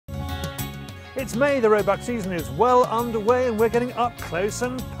It's May, the Roebuck season is well underway and we're getting up close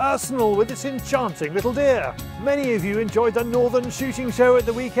and personal with this enchanting little deer. Many of you enjoyed the Northern Shooting Show at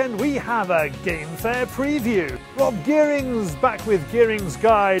the weekend. We have a game fair preview. Rob Gearing's back with Gearing's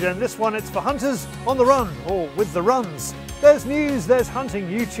Guide, and this one it's for hunters on the run, or with the runs. There's news, there's hunting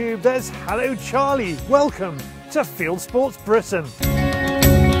YouTube, there's Hallo Charlie. Welcome to Fieldsports Britain.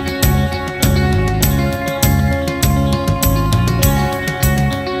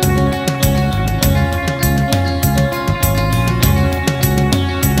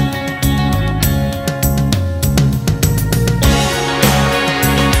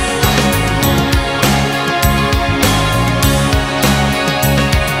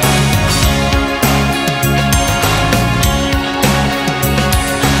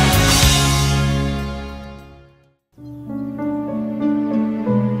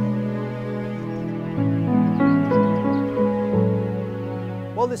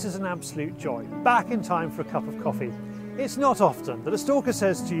 Well, this is an absolute joy. Back in time for a cup of coffee. It's not often that a stalker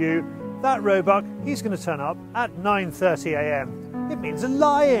says to you, that Roebuck, he's going to turn up at 9:30 AM. It means a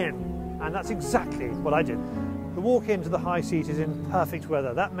lie-in. And that's exactly what I did. The walk into the high seat is in perfect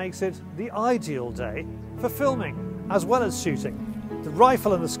weather. That makes it the ideal day for filming, as well as shooting. The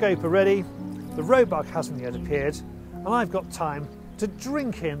rifle and the scope are ready, the Roebuck hasn't yet appeared, and I've got time to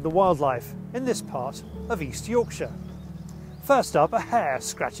drink in the wildlife in this part of East Yorkshire. First up, a hare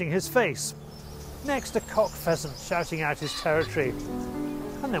scratching his face. Next, a cock pheasant shouting out his territory.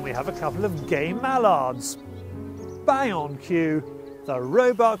 And then we have a couple of gay mallards. Bang on cue, the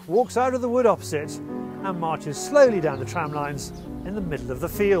Roebuck walks out of the wood opposite and marches slowly down the tram lines in the middle of the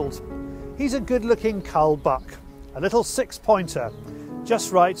field. He's a good-looking cull buck, a little six-pointer,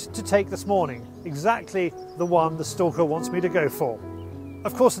 just right to take this morning, exactly the one the stalker wants me to go for.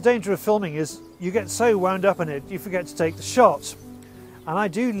 Of course, the danger of filming is you get so wound up in it you forget to take the shot. And I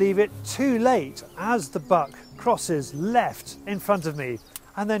do leave it too late as the buck crosses left in front of me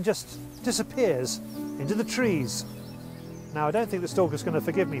and then just disappears into the trees. Now, I don't think the stalker's going to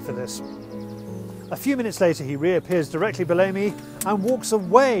forgive me for this. A few minutes later he reappears directly below me and walks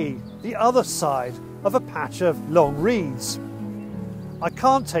away the other side of a patch of long reeds. I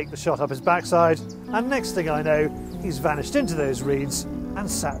can't take the shot up his backside, and next thing I know he's vanished into those reeds and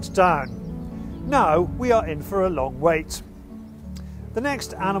sat down. Now we are in for a long wait. The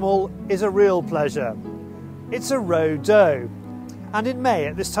next animal is a real pleasure. It's a roe doe, and in May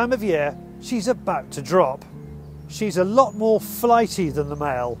at this time of year she's about to drop. She's a lot more flighty than the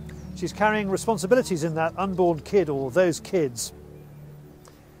male. She's carrying responsibilities in that unborn kid or those kids.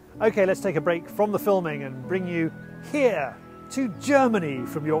 Okay, let's take a break from the filming and bring you here to Germany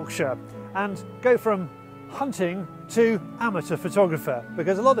from Yorkshire and go from hunting to amateur photographer,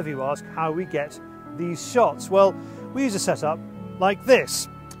 because a lot of you ask how we get these shots. Well, we use a setup like this.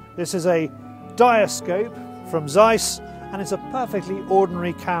 This is a diascope from Zeiss and it's a perfectly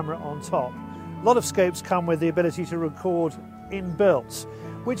ordinary camera on top. A lot of scopes come with the ability to record inbuilt,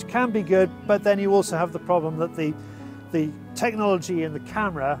 which can be good, but then you also have the problem that the technology in the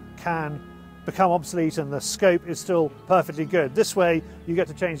camera can become obsolete and the scope is still perfectly good. This way you get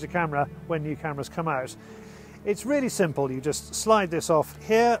to change the camera when new cameras come out. It's really simple. You just slide this off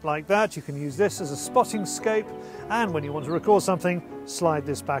here like that. You can use this as a spotting scope, and when you want to record something, slide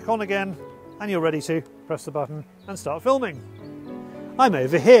this back on again and you're ready to press the button and start filming. I'm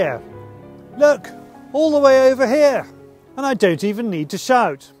over here. Look, all the way over here, and I don't even need to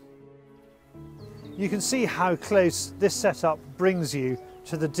shout. You can see how close this setup brings you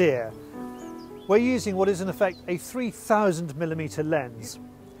to the deer. We're using what is in effect a 3000mm lens.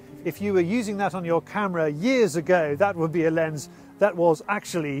 If you were using that on your camera years ago, that would be a lens that was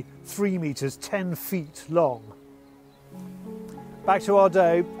actually 3 meters, 10 feet long. Back to our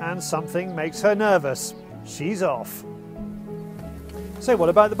doe, and something makes her nervous. She's off. So what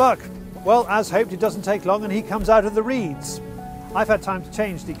about the buck? Well, as hoped, it doesn't take long and he comes out of the reeds. I've had time to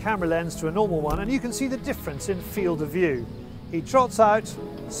change the camera lens to a normal one and you can see the difference in field of view. He trots out,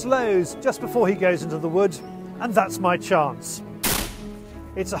 slows just before he goes into the wood, and that's my chance.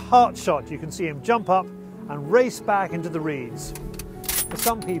 It's a heart shot. You can see him jump up and race back into the reeds. For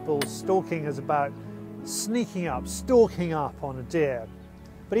some people, stalking is about sneaking up, stalking up on a deer.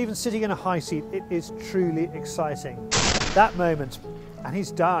 But even sitting in a high seat, it is truly exciting. That moment, and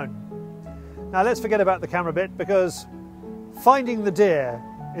he's down. Now let's forget about the camera bit, because finding the deer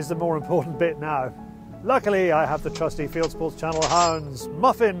is the more important bit now. Luckily, I have the trusty Fieldsports Channel hounds,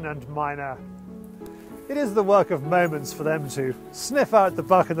 Muffin and Miner. It is the work of moments for them to sniff out the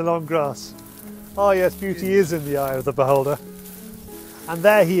buck in the long grass. Oh yes, beauty is in the eye of the beholder. And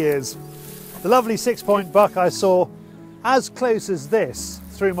there he is, the lovely 6-point buck I saw as close as this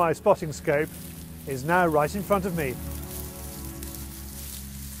through my spotting scope is now right in front of me.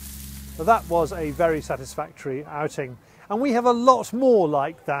 Well, that was a very satisfactory outing, and we have a lot more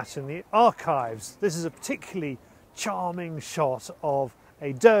like that in the archives. This is a particularly charming shot of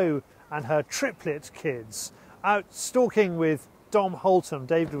a doe and her triplet kids out stalking with Dom Holtam.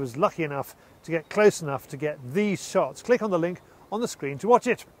 David was lucky enough to get close enough to get these shots. Click on the link on the screen to watch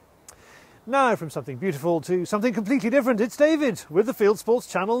it. Now from something beautiful to something completely different, it's David with the Fieldsports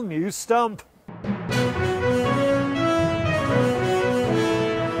Channel News Stump.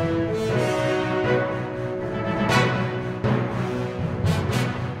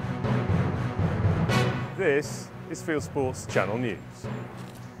 This is Fieldsports Channel News.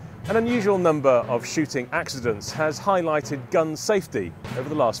 An unusual number of shooting accidents has highlighted gun safety over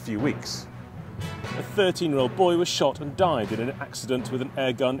the last few weeks. A 13-year-old boy was shot and died in an accident with an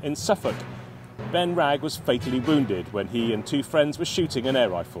airgun in Suffolk. Ben Ragg was fatally wounded when he and two friends were shooting an air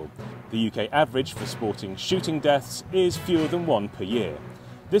rifle. The UK average for sporting shooting deaths is fewer than one per year.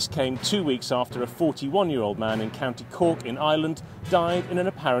 This came 2 weeks after a 41-year-old man in County Cork in Ireland died in an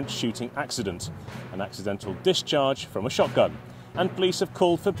apparent shooting accident, an accidental discharge from a shotgun. And police have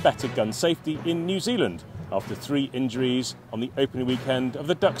called for better gun safety in New Zealand after 3 injuries on the opening weekend of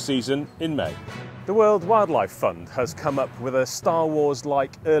the duck season in May. The World Wildlife Fund has come up with a Star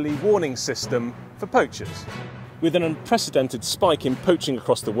Wars-like early warning system for poachers. With an unprecedented spike in poaching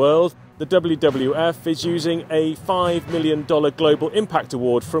across the world, the WWF is using a $5 million Global Impact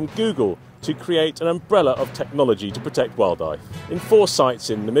Award from Google to create an umbrella of technology to protect wildlife. In 4 sites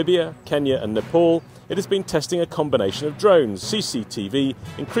in Namibia, Kenya and Nepal, it has been testing a combination of drones, CCTV,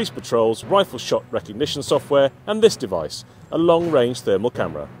 increased patrols, rifle shot recognition software and this device, a long-range thermal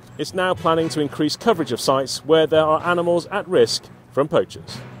camera. It's now planning to increase coverage of sites where there are animals at risk from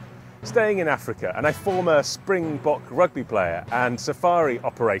poachers. Staying in Africa, and a former Springbok rugby player and safari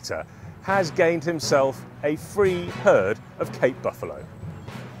operator has gained himself a free herd of Cape buffalo.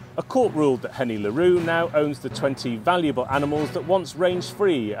 A court ruled that Henny LaRue now owns the 20 valuable animals that once ranged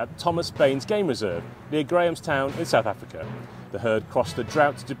free at Thomas Baines Game Reserve near Grahamstown in South Africa. The herd crossed the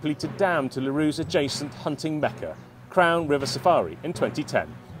drought-depleted dam to LaRue's adjacent hunting mecca, Crown River Safari, in 2010,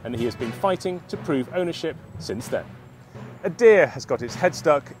 and he has been fighting to prove ownership since then. A deer has got its head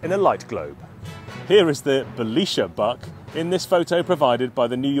stuck in a light globe. Here is the Belisha buck in this photo provided by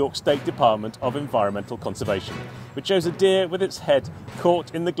the New York State Department of Environmental Conservation, which shows a deer with its head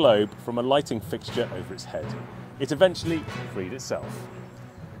caught in the globe from a lighting fixture over its head. It eventually freed itself.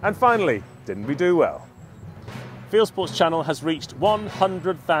 And finally, didn't we do well? Fieldsports Channel has reached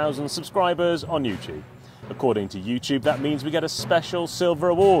 100,000 subscribers on YouTube. According to YouTube, that means we get a special silver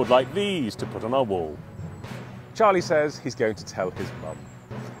award like these to put on our wall. Charlie says he's going to tell his mum.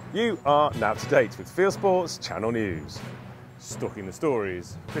 You are now up to date with Fieldsports Channel News. Stalking the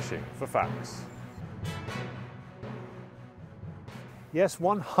stories, fishing for facts. Yes,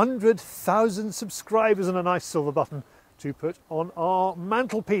 100,000 subscribers and a nice silver button to put on our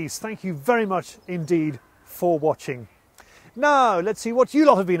mantelpiece. Thank you very much indeed for watching. Now, let's see what you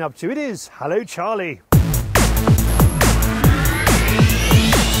lot have been up to. It is Hallo Charlie.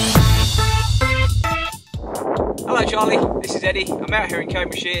 Hello Charlie, this is Eddie. I'm out here in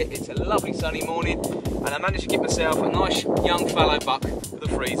Cambridgeshire. It's a lovely sunny morning and I managed to get myself a nice young fallow buck for the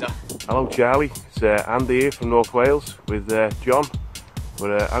freezer. Hello Charlie, it's Andy here from North Wales with John.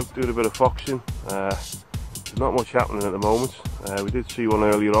 We're out doing a bit of foxing. There's not much happening at the moment. We did see one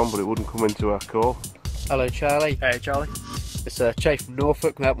earlier on but it wouldn't come into our call. Hello Charlie. Hey Charlie. It's Jay from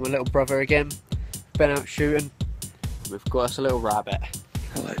Norfolk. I'm out with my little brother again. Been out shooting. We've got us a little rabbit.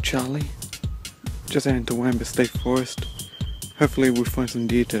 Hello Charlie. Just heading to Wamber State Forest. Hopefully we'll find some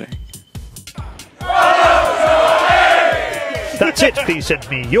deer today. That's it. Please send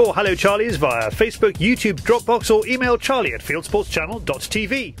me your Hello Charlies via Facebook, YouTube, Dropbox or email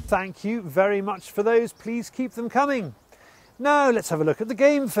charlie@fieldsportschannel.tv. Thank you very much for those. Please keep them coming. Now let's have a look at the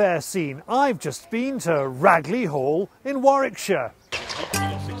game fair scene. I've just been to Ragley Hall in Warwickshire.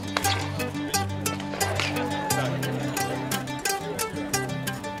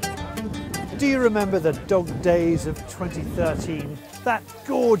 Do you remember the dog days of 2013? That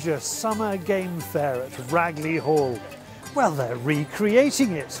gorgeous summer game fair at Ragley Hall? Well, they're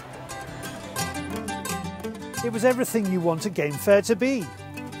recreating it. It was everything you want a game fair to be.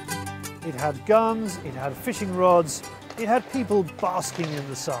 It had guns, it had fishing rods, it had people basking in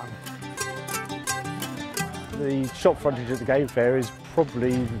the sun. The shop frontage at the game fair is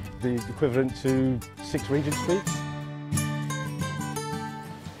probably the equivalent to 6 Regent Streets.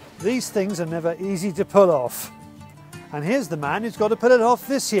 These things are never easy to pull off. And here's the man who's got to pull it off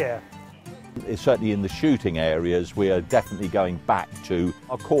this year. Certainly in the shooting areas, we are definitely going back to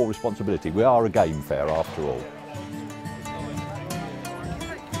our core responsibility. We are a game fair after all.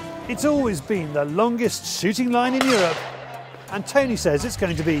 It's always been the longest shooting line in Europe, and Tony says it's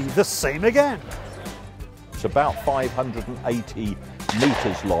going to be the same again. It's about 580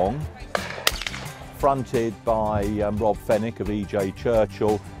 metres long, fronted by Rob Fennick of E.J.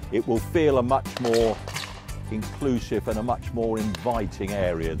 Churchill. It will feel a much more inclusive and a much more inviting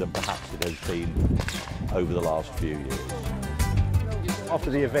area than perhaps it has been over the last few years. After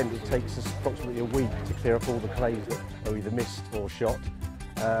the event, it takes us approximately a week to clear up all the clays that are either missed or shot,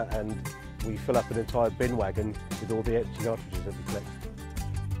 and we fill up an entire bin wagon with all the empty cartridges that we collect.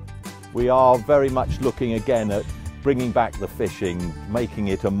 We are very much looking again at bringing back the fishing, making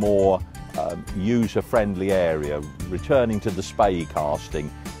it a more user-friendly area, returning to the spey casting,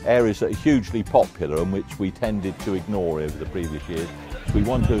 areas that are hugely popular and which we tended to ignore over the previous years. We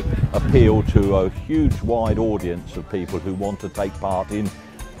want to appeal to a huge wide audience of people who want to take part in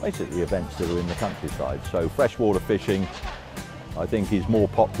basically events that are in the countryside. So freshwater fishing, I think, is more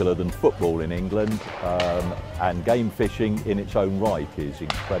popular than football in England, and game fishing in its own right is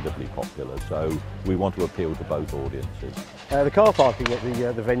incredibly popular, so we want to appeal to both audiences. The car parking at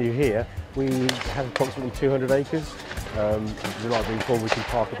the venue here, we have approximately 200 acres. Reliably informed we can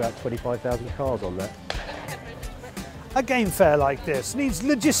park about 25,000 cars on that. A game fair like this needs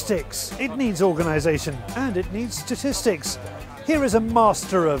logistics, it needs organisation, and it needs statistics. Here is a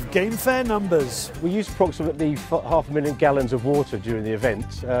master of game fair numbers. We use approximately 500,000 gallons of water during the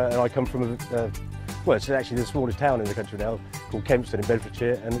event, and I come from well, it's actually the smallest town in the country now, called Kempston in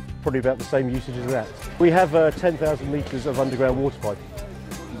Bedfordshire, and it's probably about the same usage as that. We have 10,000 metres of underground water pipe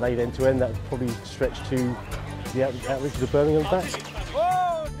laid end to end. That would probably stretch to the outreaches of Birmingham and back.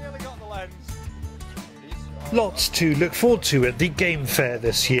 Oh, nearly got the lens. Lots to look forward to at the Game Fair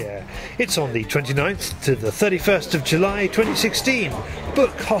this year. It's on the 29th to the 31st of July 2016.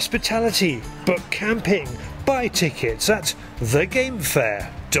 Book hospitality, book camping, buy tickets at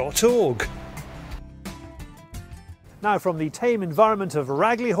thegamefair.org. Now from the tame environment of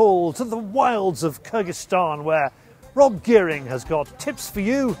Ragley Hall to the wilds of Kyrgyzstan, where Rob Gearing has got tips for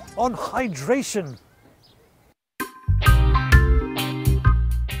you on hydration.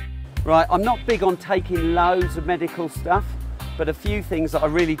 Right, I'm not big on taking loads of medical stuff, but a few things that I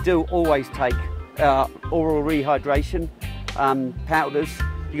really do always take oral rehydration powders.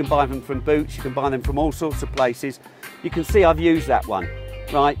 You can buy them from Boots, you can buy them from all sorts of places. You can see I've used that one,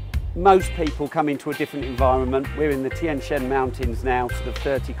 right? Most people come into a different environment. We're in the Tian Shan Mountains now, sort of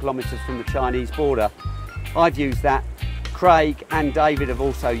 30 kilometres from the Chinese border. I've used that. Craig and David have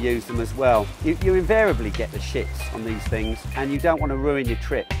also used them as well. You invariably get the shits on these things, and you don't want to ruin your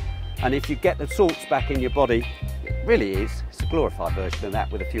trip. And if you get the salts back in your body, it really is, it's a glorified version of that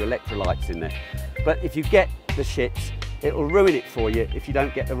with a few electrolytes in there. But if you get the shits, it will ruin it for you if you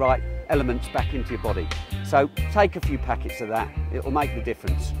don't get the right elements back into your body. So take a few packets of that, it will make the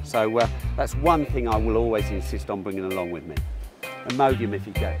difference. So that's one thing I will always insist on bringing along with me. Imodium if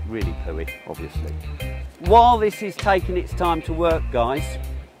you get really pooey, obviously. While this is taking its time to work, guys,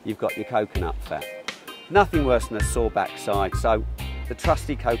 you've got your coconut fat. Nothing worse than a sore backside, so the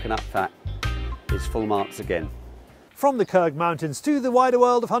trusty coconut fat is full marks again. From the Kyrgyz Mountains to the wider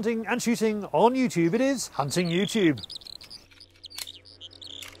world of hunting and shooting on YouTube, it is Hunting YouTube.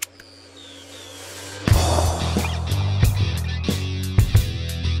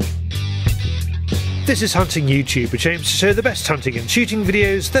 This is Hunting YouTube, which aims to show the best hunting and shooting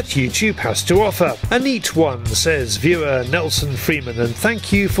videos that YouTube has to offer. A neat one, says viewer Nelson Freeman, and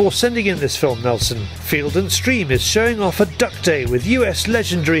thank you for sending in this film, Nelson. Field and Stream is showing off a duck day with US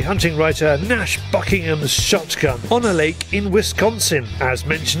legendary hunting writer Nash Buckingham's shotgun on a lake in Wisconsin. As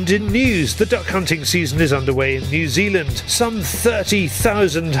mentioned in news, the duck hunting season is underway in New Zealand. Some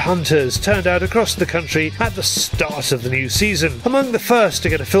 30,000 hunters turned out across the country at the start of the new season. Among the first to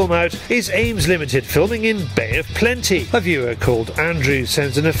get a film out is Ames Limited, filming in Bay of Plenty. A viewer called Andrew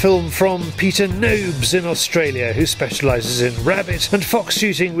sends in a film from Peter Nobes in Australia, who specialises in rabbit and fox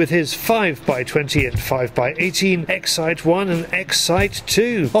shooting with his 5x20 and 5x18 Excite 1 and Excite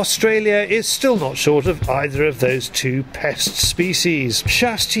 2. Australia is still not short of either of those two pest species.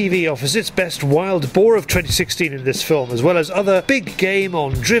 Shas TV offers its best wild boar of 2016 in this film, as well as other big game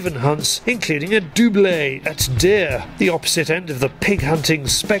on driven hunts, including a doublé at deer. The opposite end of the pig hunting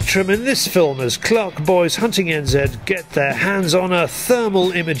spectrum in this film, as Clark Roebuck boys hunting NZ get their hands on a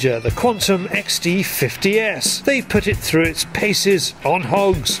thermal imager, the Quantum XD50S. They put it through its paces on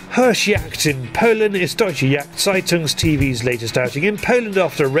hogs. Hirschjagd in Poland is Deutsche Jagdzeitungs TV's latest outing in Poland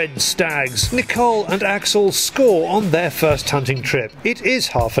after red stags. Nicole and Axel score on their first hunting trip. It is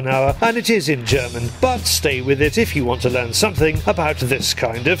half an hour and it is in German, but stay with it if you want to learn something about this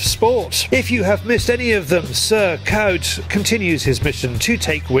kind of sport. If you have missed any of them, Sir Kaut continues his mission to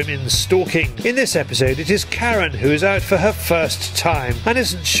take women stalking. In this episode it is Karen who is out for her first time and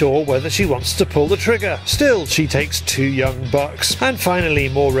isn't sure whether she wants to pull the trigger. Still, she takes 2 young bucks. And finally,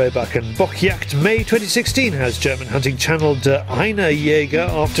 more Roebuck and Bockjagd. May 2016 has German hunting channel Der Eine Jäger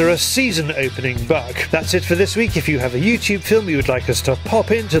after a season opening buck. That's it for this week. If you have a YouTube film you would like us to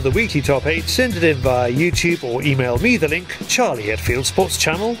pop into the weekly top 8, send it in via YouTube or email me the link,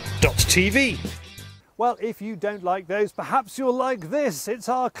 charlie@fieldsportschannel.tv. Well, if you don't like those, perhaps you'll like this. It's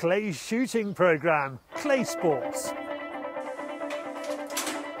our clay shooting programme, Clay Sports.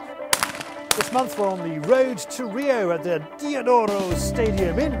 This month we're on the road to Rio at the Diodoro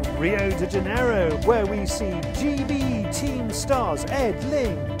Stadium in Rio de Janeiro, where we see GB team stars Ed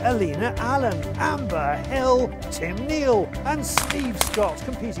Ling, Alina Allen, Amber Hill, Tim Neal and Steve Scott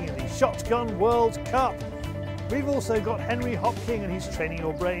competing in the Shotgun World Cup. We've also got Henry Hopking and he's training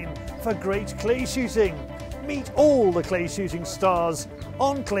your brain for great clay shooting. Meet all the clay shooting stars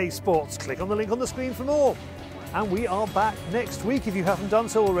on Clay Sports. Click on the link on the screen for more. And we are back next week. If you haven't done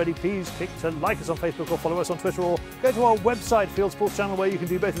so already, please click to like us on Facebook or follow us on Twitter, or go to our website, Fieldsports Channel, where you can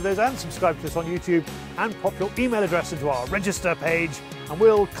do both of those, and subscribe to us on YouTube and pop your email address into our register page. And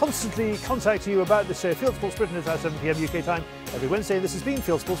we'll constantly contact you about the show. Fieldsports Britain is at 7 PM UK time every Wednesday. This has been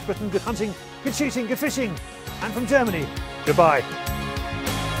Fieldsports Britain. Good hunting, good shooting, good fishing. And from Germany, goodbye.